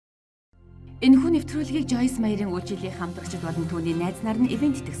Ийнхүү нэвтрүүлгийг Жойс Майерын үйлчлэлийн хамтрагчид болон түүний найз нар нь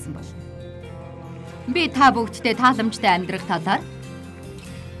ивент тэгсэн бол. Би та бүгдтэй тааламжтай амьдрах талаар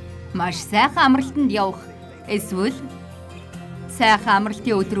маш сайхан амралтанд явах эсвэл сайхан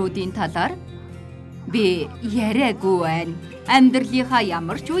амралтын өдрүүдийн талаар би яриаггүй байна. Амьдралынхаа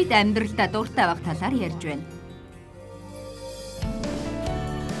ямар ч үед амьдралдаа дуртай байх талаар ярьж байна.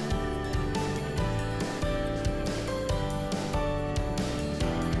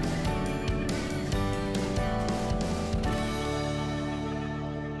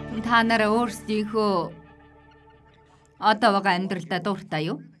 Та нараа өөрсдийнхөө одоо байгаа амьдралдаа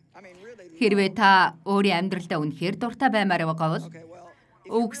дуртай юу? Хэрвээ та өөрийн амьдралдаа үнэхээр дуртай баймаар байгаа бол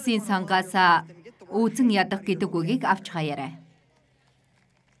өгсөн сангаас үзэн ядах гэдэг үгийг авч хаяарай.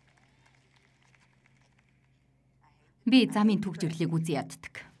 Би замын түгжирлийг үзэн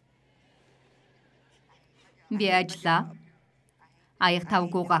яддаг. Би ажиллаа. Аяг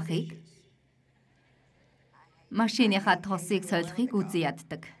тавгүй гахыг, машиныхаа тосыг солихыг үзэн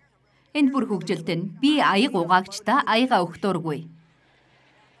яддаг. Энд бүр хөгжилт нь би аяг угаагчдаа аяга өгөх дургүй.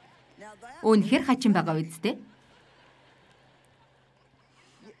 Үнэхээр хачин байгаа үсттэй.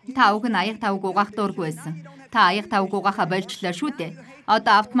 Та уг нь аяг тавг угаах дургүй байсан. Та аяг тавг угаахаа болжлоо шүү дээ.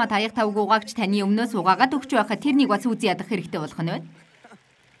 Одоо автомат аяг тавг угаагч таны өмнөөс угаагаад өгч байхад тэрнийг бас үзэн ядах хэрэгтэй болох нь байна.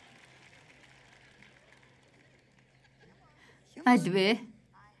 Альвэ.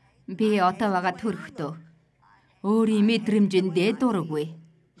 Би одоо байгаа төрхтөө өөрийн мэдрэмжэндээ дургүй.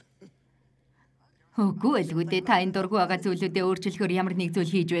 Үгүй элгүүдээ та энэ дургүй байгаа зүйлүүдээ өөрчлөхөөр ямар нэг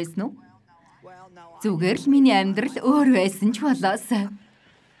зүйл хийж байсан уу? Зүгээр л миний амьдрал өөр байсан ч болоос.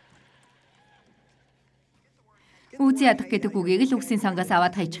 Үзэн ядах гэдэг үгийг л үгсийн сангаас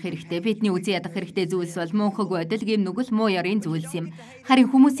аваад хайчих хэрэгтэй. Бидний үзэн ядах хэрэгтэй зүйлс бол мөнхөг байдал, гэм нүгэл, муу ярын зүйлс юм. Харин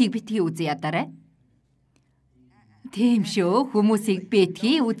хүмүүсийг битгий үзэн ядаарай. Тийм шүү, хүмүүсийг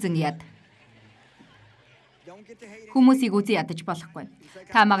битгий үзэн яд. Хүмүүсийг үзэн ядаж болохгүй.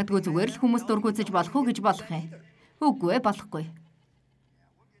 Та магадгүй зүгээр л хүмүүс дургуутсаж болох уу гэж болох юм. Үгүй ээ, болохгүй.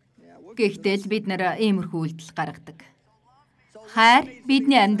 Гэхдээ л бид нэр иймэрхүү үйлдэл гаргадаг. Хайр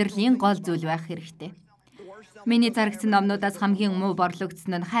бидний амьдралын гол зүйл байх хэрэгтэй. Миний зарагдсан номнуудаас хамгийн муу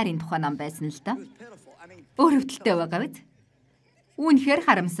борлогдсон нь хайрын тухай ном байсан л да. Өрөвдөлтэй байгаа биз? Үнэхээр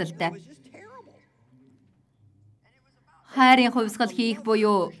харамсалтай. Хайрын хувьсгал хийх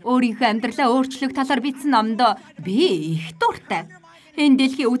буюу өөрийнхөө амьдралаа өөрчлөх талаар бичсэн номд би их дуртай. Энэ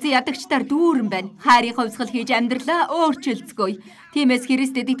дэлхийн үзэн ядагчдаар дүүрэн байна. Хайрын хувьсгал хийж амьдралаа өөрчилцгөөе. Тиймээс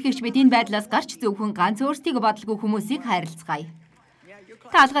Христэд итгэгч бид энэ байдлаас гарч зөвхөн ганц өөрсдийгөө бодлого хүмүүсийг хайрлцгаая.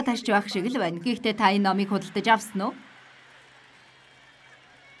 Таалга тарч байх шиг л байна. Гэхдээ та энэ номыг худалдаж авсан уу?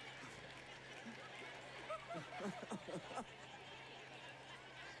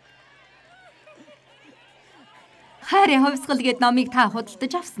 Хайрын хувьсгал гэдэг номыг та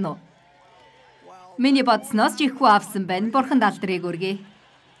худалдаж авсан уу? Миний бодсноос ч Ийнхүү авсан байна. Бурхан алдрыг өргөе.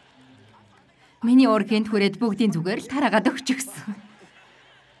 Миний урагт хүрээд бүгдийн зүгээр л тараагаад өгчихсөн.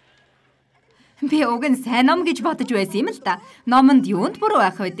 Би уг нь сайн ном гэж бодож байсан юм л да. Номонд юунд буруу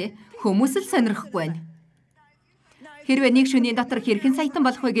байх вэ? Хүмүүс л сонирхгүй байна. Хэрвээ нэг шөнийн дотор хэрхэн саятан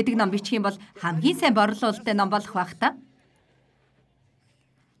болох вэ гэдэг ном бичих юм бол хамгийн сайн борлуулалттай ном болох байх та.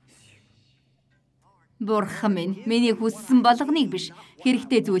 Бурхан минь, миний хүссэн болгоныг биш,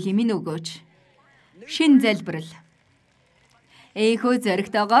 хэрэгтэй зүйлийг минь өгөөч. Шинэ залбирал. Ийнхүү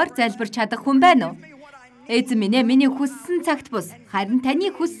зоригтойгоор залбирч чадах хүн байна уу? Эзэн минь, миний хүссэн цагт бус, харин таны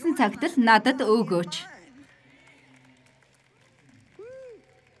хүссэн цагт л надад өгөөч.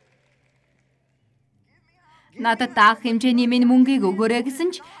 Надад даах, хэмжээний минь мөнгийг өгөөрэй гэсэн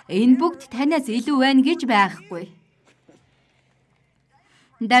ч энэ бүгд танаас илүү байна гэж байхгүй.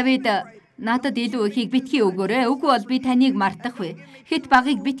 Давид надад илүү ихийг битгий өгөөрэй. Үгүй бол би таныг мартах вэ. Хэд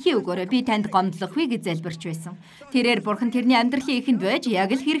багыг битгий өгөөрэй. Би танд гомдлох вэ гэж залбирч байсан. Тэрээр Бурхан тэрний амьдралын эхэнд байж яг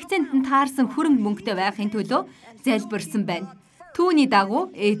л хэрэгцээнд нь таарсан хөрөнгө мөнгөтэй байхын төлөө залбирсан байна. Түүний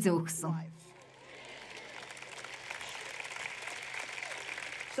дагуу Эзэн өгсөн.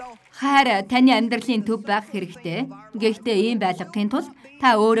 Хайр таны амьдралын төв байх хэрэгтэй. Гэхдээ ийм байлгахын тулд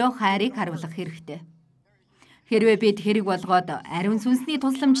та өөрөө хайрыг харуулах хэрэгтэй. Хэрвээ бид хэрэг болгоод ариун сүнсний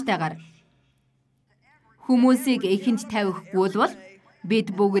тусламжтайгаар хүмүүсийг эхэнд тавихгүй бол бид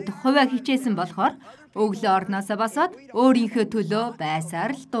бүгд хувиа хичээсэн болохоор өглөө орноосоо босоод өөрийнхөө төлөө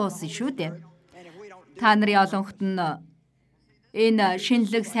байсаар л дуусна шүү дээ. Та нарын олонхот нь энэ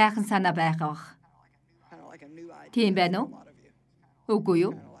шинэлэг сайхан санаа байх бах. Тийм байна уу? Үгүй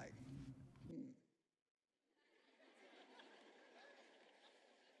юу?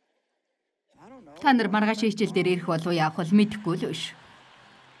 Та нар маргааш хичээл дээр ирэх болов уу яах вэ мэдэхгүй л биш.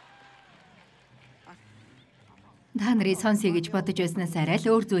 Та нарыг сонсъё гэж бодож байснаас арай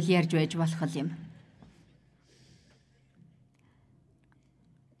л өөр зүйл ярьж байж болох юм.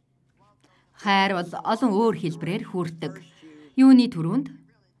 Хайр бол олон өөр хэлбэрээр хүрдэг. Юуны түрүүнд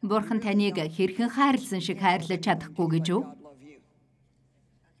Бурхан таныг хэрхэн хайрлсан шиг хайрлаж чадахгүй гэж үү?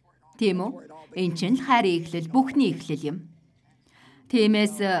 Тийм үү? Энэ чинь л хайрын эхлэл, бүхний эхлэл юм.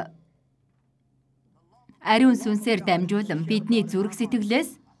 Тиймээс ариун сүнсээр дамжуулан бидний зүрх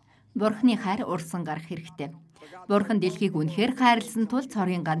сэтгэлээс Бурханы хайр урсан гарах хэрэгтэй. Бурхан дэлхийг үнэхээр хайрлсан тул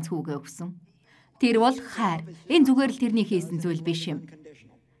цорын ганц хүүгээ өгсөн. Тэр бол хайр. Энэ зүгээр л тэрний хийсэн зүйл биш юм.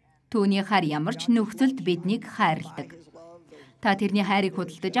 Түүний хайр ямар ч нөхцөлд биднийг хайрладаг. Та тэрний хайрыг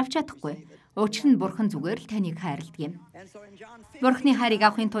худалдаж авч чадахгүй. Учир нь Бурхан зүгээр л таныг хайрладаг юм. Бурханы хайрыг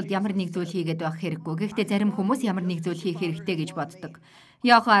авахын тулд ямар нэг зүйл хийгээд байх хэрэггүй. Гэхдээ зарим хүмүүс ямар нэг зүйл хийх хэрэгтэй гэж боддог.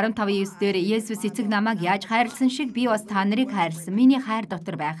 Иохан 15:9 дээр Есүс эцэг намайг яаж хайрлсан шиг би бас та нарыг хайрлсан. Миний хайр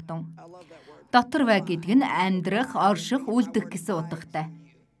дотор байх тун. Дотор бай гэдэг нь амьдрах, орших, үлдэх гэсэн утгатай.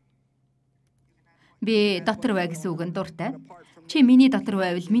 Би дотор бай гэсэн үгэнд дуртай. Чи миний дотор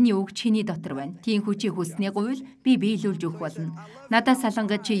байвал миний үг чиний дотор байна. Тиймхүү чи хүснээ гуйвал би биелүүлж өгөх болно. Надаас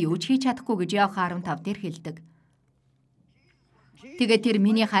салангаж чи юу ч хийж чадахгүй гэж Иохан 15 дээр хэлдэг. Тэгээд тэр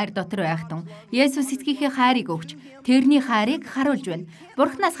миний хайр дотор байх тун Есүс эцгийнхээ хайрыг өгч тэрний хайрыг харуулж байна.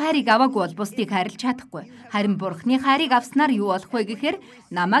 Бурханаас хайрыг аваагүй бол бусдыг хайрлаж чадахгүй. Харин Бурханы хайрыг авснаар юу болох вэ гэхээр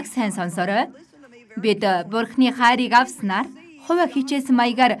намайг сайн сонсорой. Бид Бурханы хайрыг авснаар хувиа хичээсэн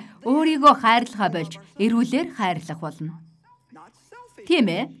маягаар өөрийгөө хайрлахаа болж эрүүлэр хайрлах болно. Тийм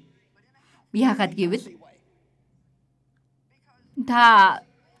ээ. Яагаад гэвэл та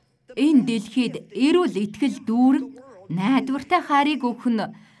энэ дэлхийд эрүүл итгэл дүүрэн найдвартай хайрыг өгөх нь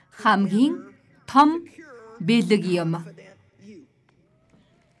хамгийн том бэлэг юм.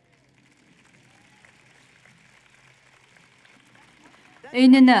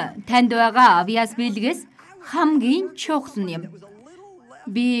 Энэ нь танд байгаа авьяас бэлгээс хамгийн чухал юм.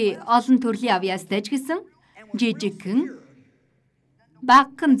 Би олон төрлийн авьяастай ч гэсэн жижигхэн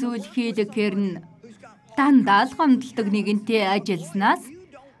багхан зүйл хийлгэхээр нь дандаа л гомдолдог нэгэнтэй ажилласнаас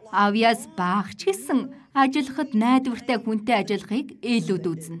авьяас баагч гэсэн ажиллахад найдвартай хүнтэй ажиллахыг илүүд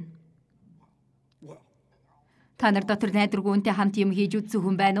үзнэ. Та нар дотор найдваргүй хүнтэй хамт юм хийж үзсэн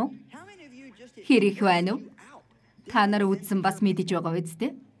хүн байна уу? Хэрэг байна уу? Та нар үзсэн бас мэдэж байгаа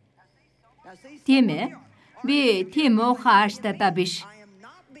үстэй. Тийм ээ. Би тийм муухай ааштай биш.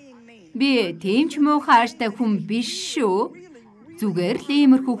 Би тийм ч муухай ааштай хүн биш шүү. Зүгээр л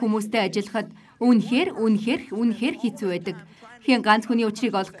иймэрхүү хүмүүстэй ажиллахад үнэхээр хэцүү байдаг. Хэн ганц хүний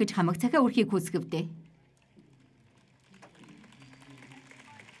учрыг олох гэж хамаг цахиа өрхийг хүсгэвдээ.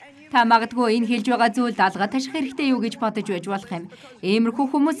 Та магадгүй энэ хэлж байгаа зүйл даалга таших хэрэгтэй юу гэж бодож байж болох юм. Иймэрхүү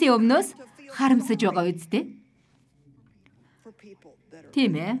хүмүүсийн өмнөөс харамсаж байгаа үстэй.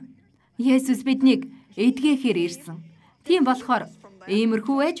 Тийм ээ. Есүс биднийг эдгэхээр ирсэн. Тийм болохоор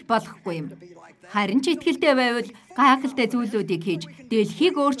иймэрхүү ээж болохгүй юм. Харин ч итгэлтэй байвал гайхалтай зүйлүүдийг хийж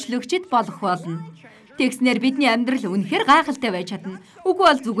дэлхийг өөрчлөгчд болох болно. Тэгснээр бидний амьдрал үнэхээр гайхалтай байж чадна. Үгүй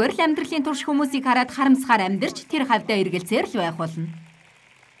бол зүгээр л амьдралын турш хүмүүсийг хараад харамсахаар амьдарч тэр хавьдаа эргэлзээр л байх болно.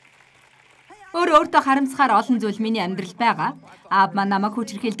 Өөртөө харамсахаар олон зүйл миний амьдралд байгаа. Аав маань намайг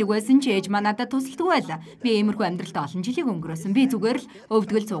хүчрхийлдэг байсан ч ээж маань надад тусалдаг байла. Би иймэрхүү амьдралд олон жилийг өнгөрөөсөн. Би зүгээр л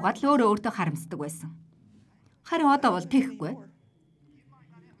өвдгөл цуугаад л өөртөө харамсдаг байсан. Харин одоо бол тэхгүй.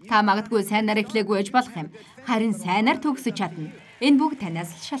 Та магадгүй сайнаар эхлэегүй байж болох юм. Харин сайнаар төгсөж чадна. Энэ бүгд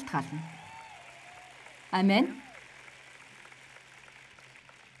танаас л шалтгаална. Амен.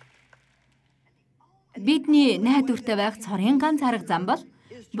 Бидний найдвартай байх цорын ганц арга зам бол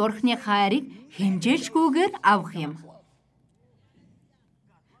Бурханы хайрыг хэмжээлжгүйгээр авах юм.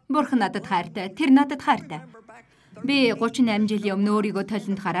 Бурхан надад хайртай, тэр надад хайртай. Би 38 жилийн өмнө өөрийгөө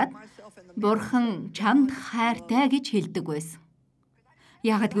толинд хараад Бурхан чамд хайртай гэж хэлдэг байсан.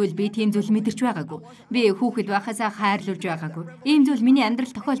 Яагад гэвэл би тийм зүйл мэдэрч байгаагүй. Би хүүхэд байхасаа хайрлуулж байгаагүй. Ийм зүйл миний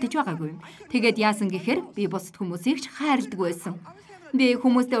амьдралд тохиолдож байгаагүй. Тэгээд яасан гэхээр би бусад хүмүүсийг ч хайрладаг байсан. Би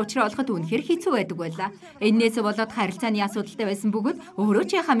хүмүүстэй уулзраа олоход үнэхээр хэцүү байдаг байлаа. Эннээс болоод харилцааны асуудалтай байсан бөгөөд өөрөө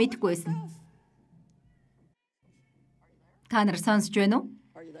ч яхаа мэдэхгүй байсан. Та нар сонсож байна уу?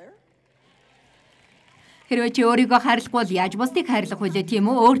 Хэрвээ чи өөрийгөө хайрлахгүй бол яаж бусдыг хайрлах вүлээ, тийм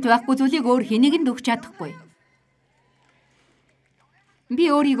үү? Өөрт байхгүй зүйлийг өөр хэнийг нь өгч чадахгүй.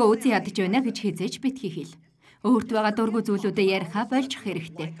 Би өөрийгөө үзэн ядаж байна гэж хизээж битгий хэл. Өөрт байгаа дургүй зүйлүүдэд яриахаа болж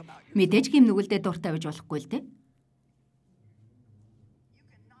хэрэгтэй. Мэдээж гимнүгэлдээ дуртай байж болохгүй л дээ.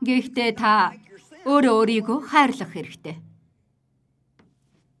 Гэхдээ та өөрийгөө хайрлах хэрэгтэй.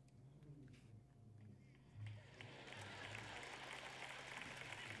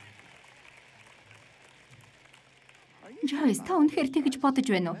 Жойс, та үнэхээр тэгж бодож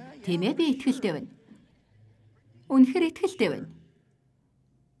байна уу? Тийм ээ, би итгэлтэй байна. Үнэхээр итгэлтэй байна.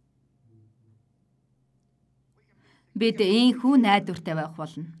 Бид ийнхүү найдвартай байх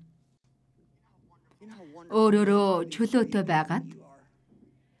болно. Өөрөөрөө чөлөөтэй байгаад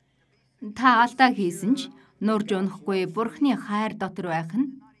та алдаа хийсэн ч нурж унахгүй Бурхны хайр дотор байх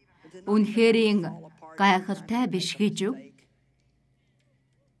нь үнэхэрийн гайхалтай биш гэж юу?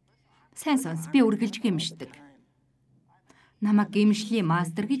 Сайн сонс, би үргэлж гимшдэг. Намайг гимшлийн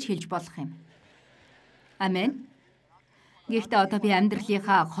мастер гэж хэлж болох юм. Амен. Гэхдээ одоо би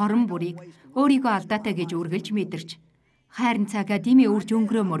амьдралынхаа хорон бүрийг өөрийгөө алдаатай гэж үргэлж мэдэрч хайрын цагаа дими үрж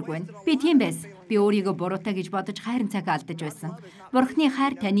өнгөрөөмөргүй байна. Би тийм байсан. Би өөрийгөө буруутай гэж бодож хайрын цагаа алдаж байсан. Бурхны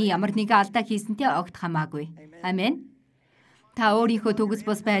хайр таны ямар нэгэн алдаа хийсэнтэй огт хамаагүй. Амен. Та өөрийнхөө төгс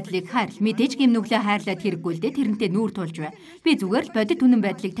бус байдлыг хайр. Мэдээж гимнүглээ хайрлаад хэрэггүй л дээ. Тэрнтэй нүүр тулж бай. Би зүгээр л бодит үнэн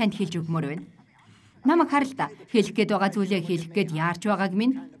байдлыг танд хэлж өгмөр байна. Намайг харал та. Хэлэх гээд байгаа зүйлээ хэлэх гээд яарч байгааг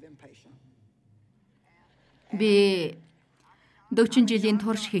минь. Би 40 жилийн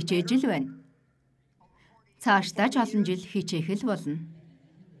турш хичээж л байна. Цаашдаа ч олон жил хичээх л болно.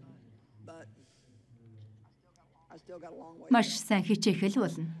 Маш сайн хичээх л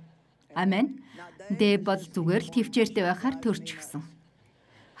болно. Амен. Дэ бол зүгээр л төвчээртэй байхаар төрчихсөн.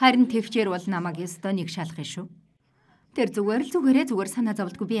 Харин төвчээр бол намайг ёстой нэг шалгах шүү. Тэр зүгээр санаа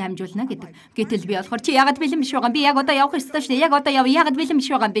зовлтгүй би амжуулна гэдэг. Гэтэл би болохоор чи яагаад бэлэн биш байгаа юм? Би яг одоо явах ёстой шүү дээ. Яг одоо яагаад бэлэн биш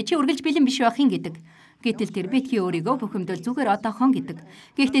байгаа юм бэ? Чи үргэлж бэлэн биш байх юм гэдэг. Гэтэл тэр битгий өөрийгөө бухимдал зүгээр одоохон гэдэг.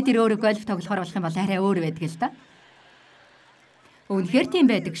 Гэхдээ тэр өөрөө гольф тоглохоор болох юм бол арай өөр байдаг л да. Үнэхээр тийм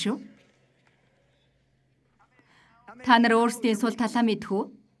байдаг шүү. Та нар өөрсдийн сул талаа мэдэх үү?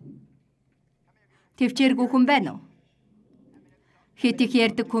 Төвчээргүй хүн байна уу? Хит их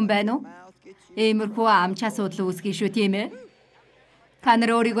ярьдаг хүн байна уу? Иймэрхүү амч асуудал үүсгэн шүү, тийм ээ? Та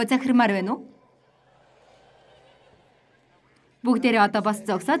нар өөрийгөө захирмаар байна уу? Бүгдээрээ одоо бас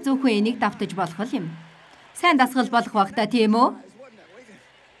зогсоод зөвхөн энийг давтаж болох юм. Сайн дасгал болох бах та, тийм үү?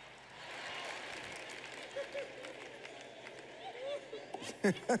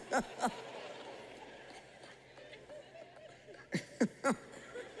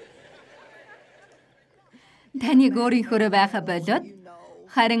 Таныг өөрийнхөө байха болоод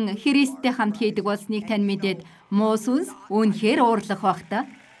харин Христтэй хамт хийдэг болсныг тань мэдээд муу сүнс үнэхээр уурлах бах та.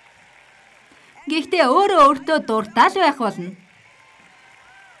 Гэхдээ өөртөө дуртаал байх болно.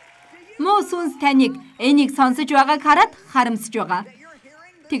 Муу сүнс таныг энийг сонсож байгааг хараад харамсаж байгаа.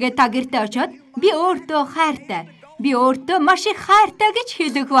 Тэгээд та гэртээ очиод би өөртөө хайртай, би өөртөө маш их хайртай гэж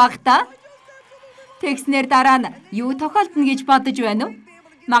хэлэх бах та. Тэгснээр дараа нь юу тохиолдно гэж бодож байна уу?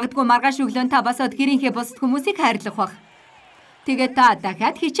 Магадгүй маргааш өглөө та босоод гэрийнхээ бусад хүмүүсийг хайрлах бах. Тэгээд та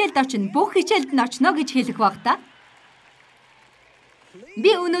дахиад хичээлд очино, бүх хичээлд нь очно гэж хэлэх бах та.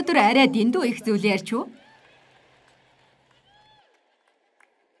 Би өнөөдөр арай дэндүү их зүйл ярьч үү?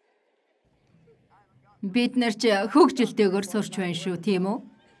 Бид нар ч хөгжилтэйгээр сурч байна шүү, тийм үү?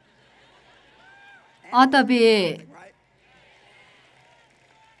 Одоо би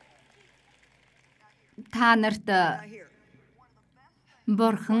та нарт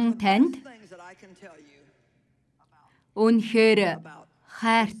Бурхан танд үнэхээр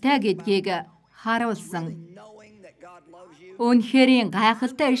хайртай гэдгийг харуулсан үнэхэрийн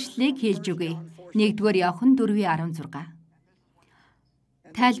гайхалтай ишлэлийг хэлж өгье. 1-р Иохан 4:16.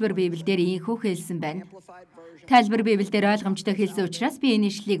 Тайлбар Библиэлд Ийнхүү хэлсэн байна. Тайлбар Библиэлд ойлгомжтой хэлсэн учраас би энэ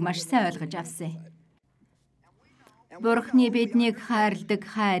ишлэлийг маш сайн ойлгож авсан. Бурхны биднийг хайрладаг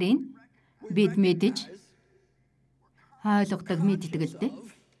хайрыг бид мэдэж ойлгодог, мэддэг л дээ.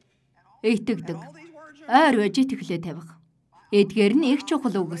 Итгэдэг, ойр байж итгэлээ тавих. Эдгээр нь их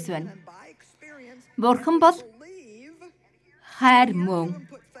чухал үгс байна. Бурхан бол хайр мөн.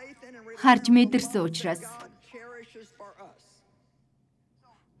 Харж мэдэрсэн учраас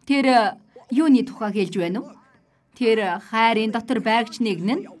тэр юуны тухай хэлж байна уу? Тэр хайрын дотор байгч нэгэн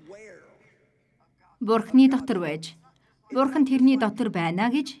нь Бурхны дотор байж, Бурхан тэрний дотор байна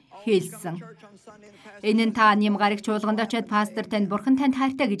гэж хэлсэн. Энэ нь та нямгарыг чуулганд очиад пастор танд Бурхан танд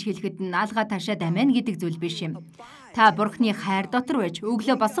хайртай гэж хэлэхэд нь алгаа ташаад амин гэдэг зүйл биш юм. Та Бурхны хайр дотор байж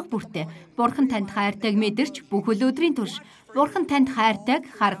өглөө босох бүртээ Бурхан танд хайртайг мэдэрч бүх өдрийн турш Бурхан танд хайртайг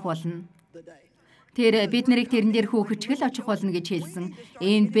харах болно. Тэр бид нарыг тэрэн дээр хүүхчгэл очих болно гэж хэлсэн.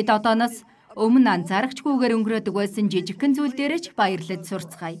 Энд бид одооноос өмнө анзаарахчгүйгээр өнгөрөөдөг байсан жижигхэн зүйл дээр ч баярлаж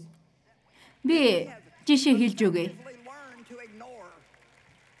сурцгаая. Би жишээ хэлж өгье.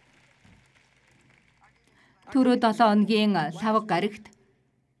 Түрүү 7 хоногийн лавг гарагт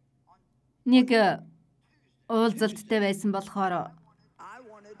нэг уулзалттай байсан болохоор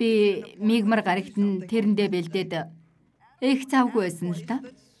би мигмар гарагт нь тэрэндээ бэлдээд их завгүй байсан л та.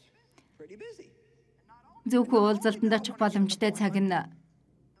 Зөвхөн уулзалтанд очих боломжтой цаг нь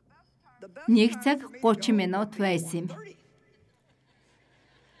 1 цаг 30 минут байсан юм.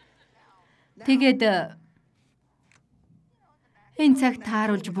 Тэгээд энэ цагт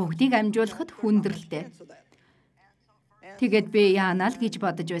тааруулж бүгдийг амжуулахад хүндрэлтэй. Тэгээд би яанаа л гэж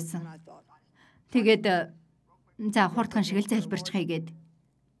бодож байсан. Тэгээд за хурдхан шиг л залбирчхий гээд.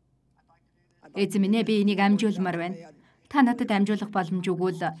 Эзэн минь би энийг амжуулмаар байна. Та надад амжуулах боломж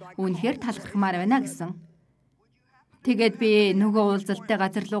өгвөл үнэхээр талархмаар байна гэсэн. Тэгээд би нөгөө уулзалттай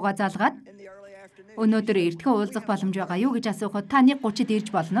газар руугаа залгаад өнөөдөр эртхэн уулзах боломж байгаа юу гэж асуухад та 1:30-д ирж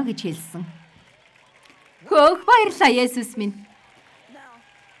болно гэж хэлсэн. Хөөх баярлалаа Есүс минь.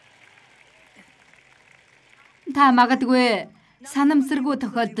 Та магадгүй санамсаргүй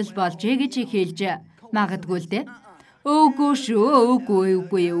тохиолдол болжээ гэж хэлж магадгүй л дээ. Үгүй шүү,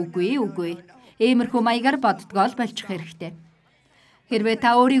 үгүй. Иймэрхүү маягаар боддгоо л болчих хэрэгтэй. Хэрвээ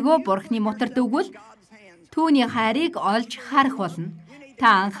та өөрийгөө Бурхны мотор дөгвөл түүний хайрыг олж харах болно.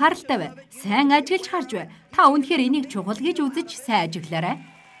 Та анхааралтай бай. Сайн ажиглаж харж бай. Та үнэхээр энийг чухал гэж үзэж сайн ажиглаарай.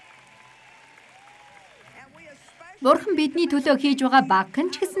 Бурхан бидний төлөө хийж байгаа багхан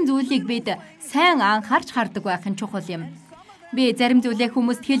ч гэсэн зүйлийг бид сайн анхаарч хардаг байх нь чухал юм. Би зарим зүйлээ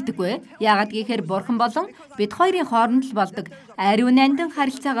хүмүүст хэлдэггүй. Яагаад гэхээр Бурхан болон бид хоёрын хооронд л болдог ариун нандин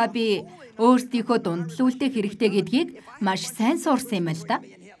харилцаагаа би өөрсдийнхөө дундлуулдаг хэрэгтэй гэдгийг маш сайн сурсан юм л да.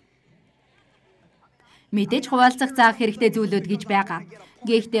 Мэдээж хуваалцах заах хэрэгтэй зүйлүүд гэж байгаа.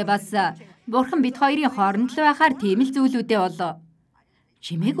 Гэхдээ бас Бурхан бид хоёрын хооронд л байхаар тийм л зүйлүүдээ бол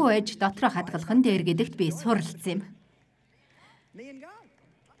чимээгүй ээж дотроо хадгалах нь дээр гэдэгт би суралцсан юм.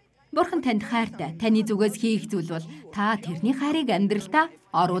 Бурхан танд хайртай. Таны зүгээс хийх зүйл бол та тэрний хайрыг амьдралдаа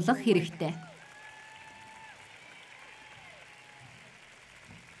оруулах хэрэгтэй.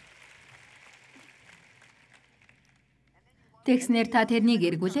 Тэгснээр та тэрнийг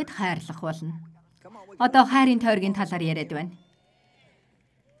эргүүлээд хайрлах болно. Одоо хайрын тойргийн талаар яриад байна.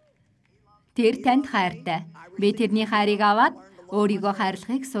 Тэр танд хайртай. Би тэрний хайрыг аваад өөрийгөө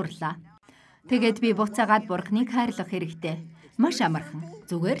хайрлахыг сурлаа. Тэгээд би буцаагаад Бурханыг хайрлах хэрэгтэй. Маш амархан.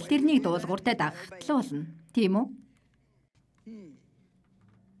 Зүгээр л тэрнийг дуулууртай дагахт л болно. Тийм үү?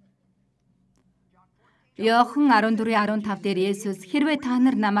 Иохан 14:15 дээр Есүс хэрвээ та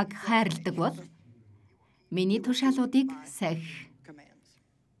нар намайг хайрладаг бол миний тушаалуудыг сахих.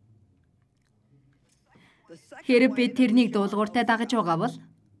 Хэрэг бид тэрнийг дуулууртай дагаж байгаа бол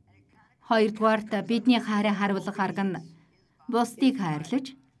хоёрдугаарт бидний хайраа харуулах арга нь бусдыг хайрлаж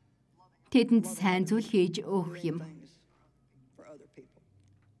тэдэнд сайн зүйл хийж өгөх юм.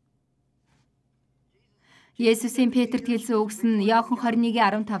 Есүсийн Петрт хэлсэн үгс нь Иохан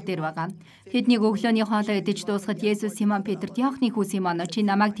 21:15 дээр байгаа. Тэднийг өглөөний хоолоо идэж дуусгаад Есүс Симон Петрт Иохны хүү Симон чи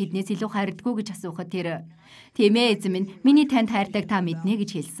намайг тэднээс илүү хайрдаггүй гэж асуухад тэр тийм ээ эзэн минь миний танд хайртайг та мэднэ гэж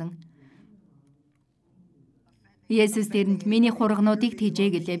хэлсэн. Есүс тэрэнд миний хургнуудыг тэжээ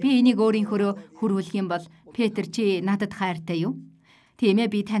гэлээ. Би энийг өөрийнхөө хөрвүүлэх юм бол Петр чи надад хайртай юу? Тийм ээ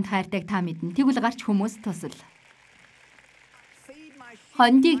би танд хайртайг та мэднэ. Тэгвэл гарч хүмүүс тусал.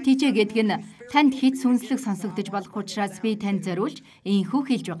 Хондийг тэжээ гэдэг нь танд хит сүнслэг сонсогдож болох учраас би танд зориулж Ийнхүү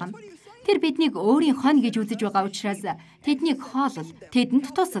хэлж байгаа юм. Тэр биднийг өөрийн хон гэж үзэж байгаа учраас тэднийг хоолол,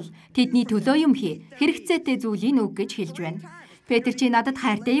 тэдэнд тусал, тэдний төлөө юм хий, хэрэгцээтэй зүйлийн үг гэж хэлж байна. Петр чи надад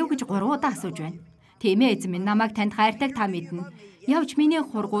хайртай юу гэж 3 удаа асууж байна. Тийм ээ эзэн минь намайг танд хайртайг та мэднэ. Явж миний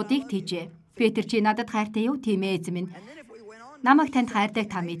хургуудыг тэжээ. Петр чи надад хайртай юу? Тийм ээ эзэн минь намайг танд хайртайг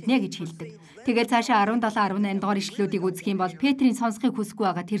та мэднэ гэж хэлдэг. Тэгээд цаашаа 17-18 дугаар ишлэлүүдийг үзэх юм бол Петрийн сонсохыг хүсэхгүй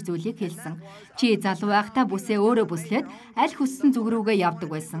байгаа тэр зүйлийг хэлсэн. Чи залуу байхдаа бүсээ өөрөө бүслээд аль хүссэн зүг рүүгээ явдаг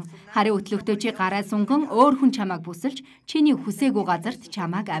байсан. Харин өтлөгтөө чи гараа сунган өөр хүн чамайг бүсэлж чиний хүсээгүй газарт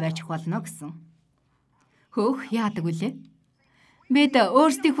чамайг аваачих болно гэсэн. Хөөх яадаг үлээ? Бид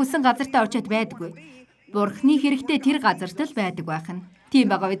өөрсдийн хүссэн газартаа очиод байдаггүй. Бурхны хэрэгтэй тэр газарт л байдаг байх нь. Тийм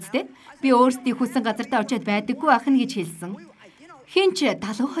байгаа биз дээ? Би өөрсдийн хүссэн газартаа очиод байдаггүй байх нь гэж хэлсэн. Хинч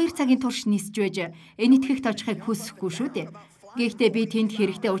 72 цагийн турш нисж байж энэ итгэхт очихыг хүсэхгүй шүү дээ. Гэхдээ би тэнд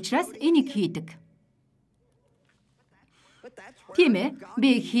хэрэгтэй учраас энийг хийдэг. Тийм ээ, би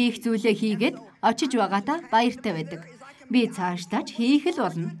хийх зүйлээ хийгээд очиж байгаадаа баяртай байдаг. Би цаашдаач хийх л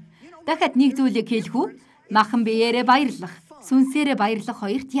болно. Дахиад нэг зүйлийг хэлэх үү? Махан биеэрээ баярлах, сүнсээрээ баярлах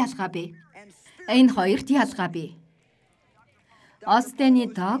хоёрт ялгаа бий. Энэ хоёрт ялгаа бий.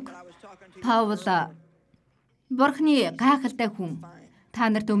 Остений дог Паул Бурхны гайхалтай хүн. Та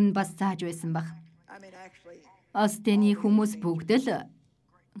нарт өмнө бас зааж байсан баг. Остений хүмүүс бүгд л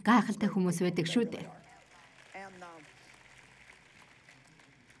гайхалтай хүмүүс байдаг шүү дээ.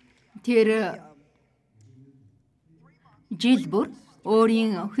 Тэр жил бүр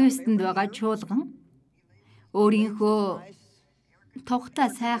өөрийн Хьюстонд байгаа чуулган өөрийнхөө тухтай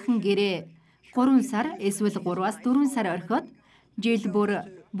сайхан гэрээ 3 сар эсвэл 3-4 сар орхиод жил бүр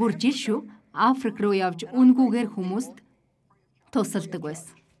бүр жил шүү Африк руу явж үнгүүгээр хүмүүст тусалдаг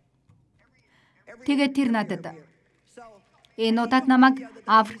байсан. Тэгээд тэр надад энэ удаад намайг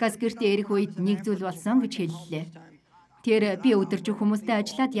Африкаас гэртээ ирэх үед нэг зүйл болсон гэж хэллээ. Тэр би өдөржин хүмүүстэй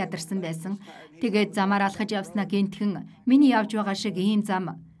ажиллаад ядарсан байсан. Тэгээд замаар алхаж явснаа гинтхэн миний явж байгаа шиг ийм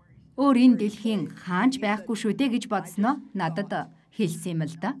зам өөр энэ дэлхийн хаанч байхгүй шүү дээ гэж бодсноо надад хэлсэн юм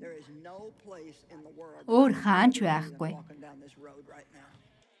л да. Өөр хаанч байхгүй.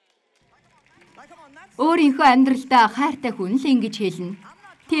 Өөрийнхөө амьдралдаа хайртай хүн л ингэж хэлнэ.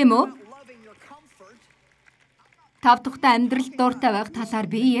 Тийм үү? Тав тухтай амьдралд дуртай байх талаар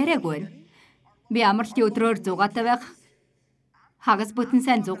би яриаггүй. Би амралтын өдрөөр зугаатай байх, хагас бүтэн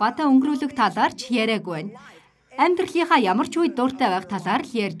сайн зугаатай өнгөрүүлэх талаар ч яриаггүй. Амьдралынхаа ямар ч үед дуртай байх талаар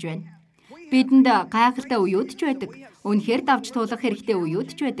л ярьж байна. Бидэнд гайхалтай үеуд ч байдаг. Үнэхээр давж туулах хэрэгтэй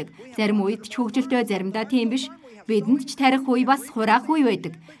үеуд ч байдаг. Зарим үед ч хөвгөлтэй, заримдаа тийм биш. Бидэнд ч тарих үе бас хураах үе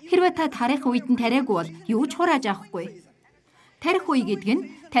байдаг. Хэрвээ та тарих үед нь тариагүй бол юу ч хурааж авахгүй. Тарих үе гэдэг нь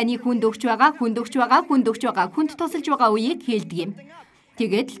таны хүнд өгч байгаа, хүнд тусалж байгаа үеийг хэлдэг юм.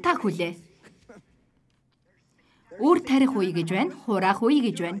 Тэгээд л та хүлээ. Өөр тарих үе гэж байна, хураах үе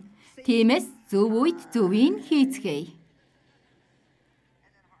гэж байна. Тиймээс зөв үед зөвийг хийцгээе.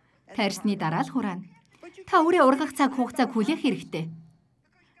 Тарьсны дараа л хураана. Та өөрөө ургах цаг хугацааг хүлээх хэрэгтэй.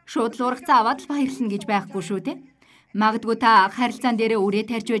 Шууд л ургацаа аваад л баярлна гэж байхгүй шүү дээ. Магадгүй та харилцаан дээрээ үрээ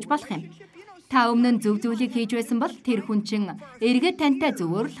тарьж байж болох юм. Та өмнө нь зөв зүйлийг хийж байсан бол тэр хүн чинь эргээд тантай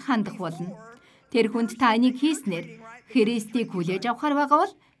зөвөр л хандах болно. Тэр хүнд та энийг хийснээр Христийг хүлээж авахар байгаа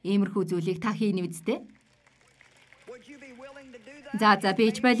бол иймэрхүү зүйлийг та хийнэ үсттэй. За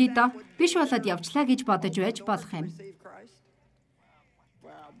бич байли доо. Биш болоод явчлаа гэж бодож байж болох юм.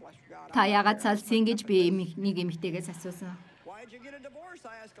 Та яагаад салсан гэж би нэг эмэгтэйгээс асуусан.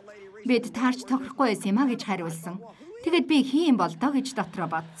 Бид таарч тохирохгүй байсан юм а гэж хариулсан. Тэгэд би хий юм бол доо гэж дотроо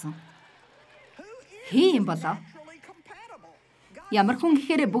бодсон. Хий юм болоо? Ямар хүн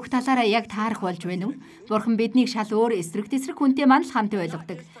гэхээр бүх талаараа яг таарах болж байна уу? Бурхан биднийг шал өөр эсрэг хүнтэй маань л хамт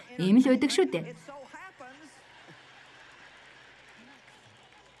ойлгодог. Ийм л байдаг шүү дээ.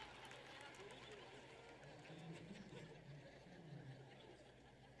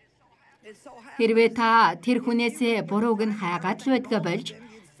 Хэрвээ та тэр хүнээсээ бурууг нь хайгаад л байдгаа болж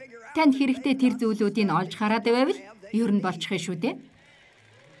танд хэрэгтэй тэр зүйлүүдийг олж хараад байвал ер нь болчих юм шүү дээ.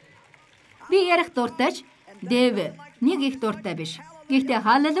 Би ярих дуртайч Дэв нэг их дуртай биш. Гэхдээ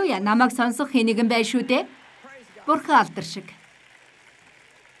халелуя намайг сонсох хэнэгэн бай шүү дээ. Бурхан алдар шиг.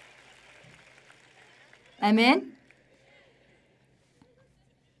 Амен.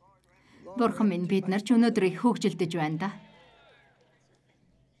 Бурхан минь бид нар ч өнөөдөр их хөгжилдөж байна да.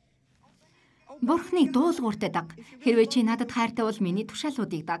 Бурханыг дуулууртай даг. Хэрвээ чи надад хайртай бол миний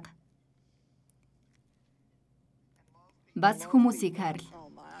тушаалуудыг даг. Бас хүмүүсийг хайрл.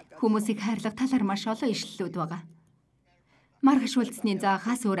 Хүмүүсийг хайрлах талаар маш олон ишлэлүүд байгаа. Маргааш үлдсэний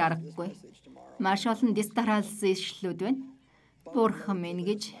заахаас өөр аргагүй. Маш олон дистаралс ишлэлүүд байна. Бурхан минь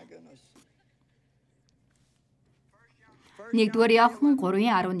гэж. 1-р Иохан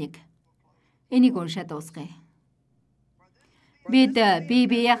 3:11. Энийг уншаад дуусгая. Бид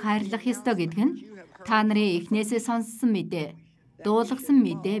бие хайрлах ёстой гэдэг нь та нарын эхнээсээ сонссон мэдээ, дуулгасан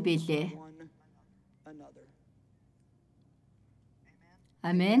мэдээ билээ.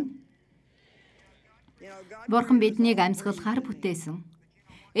 Амен. Бурхан биднийг амьсгалахаар бүтээсэн.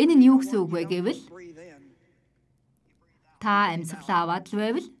 Энэ нь юу гэсэн үг вэ гэвэл та амьсгалаа аваад л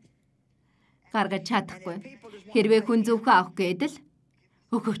байвал гаргаж чадахгүй. Хэрвээ хүн зөвхөн авах гэдэл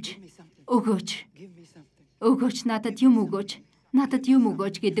өгөөч надад юм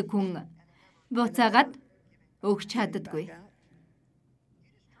өгөөч гэдэг хүн буцаагаад өгч чаддаггүй.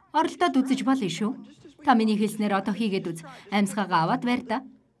 Оролдоод үзэж болно шүү. Та миний хэлснээр одоо хийгээд үз. Амьсгаагаа аваад барь та.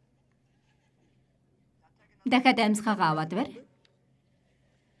 Дахиад амьсгаагаа аваад барь.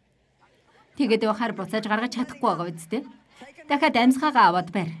 Тэгээд явахаар буцааж гаргаж чадахгүй байгаа үсттэй. Дахиад амьсгаагаа аваад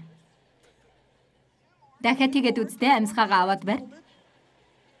барь. Дахиад тэгээд үсттэй амьсгаагаа аваад барь.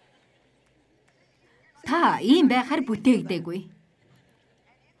 Та ийм байхаар бүтээгдээгүй.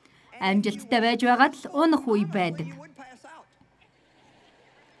 Амжилттай байж байгаад л унах үе байдаг.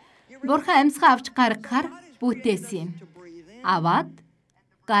 Бурхан амьсгаа авч гаргахаар бүтээсэн юм. Аваад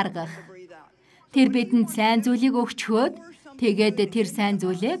гаргах. Тэр бидэнд сайн зүйлийг өгчхөөд тэгээд тэр сайн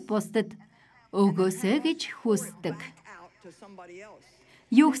зүйлээ бусдад өгөөсэй гэж хүсдэг.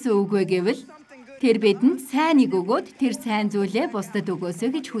 Юу гэсэн үг вэ гэвэл тэр бидэнд сайныг өгөөд тэр сайн зүйлээ бусдад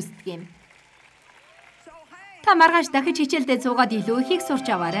өгөөсэй гэж хүсдэг юм. Та маргааш дахиж хичээлдээ суугаад илүү ихийг сурч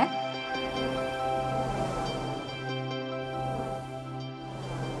аваарай.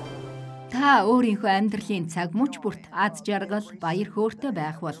 Та өөрийнхөө амьдралын цаг мөч бүрт аз жаргал, баяр хөөртэй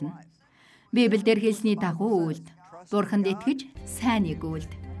байх болно. Библиэлд хэлсний дагуу үйлд, Бурханд итгэж, сайныг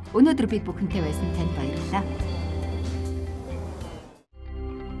үйлд. Өнөөдөр бид бүхэнтэй байсан танд баярлалаа.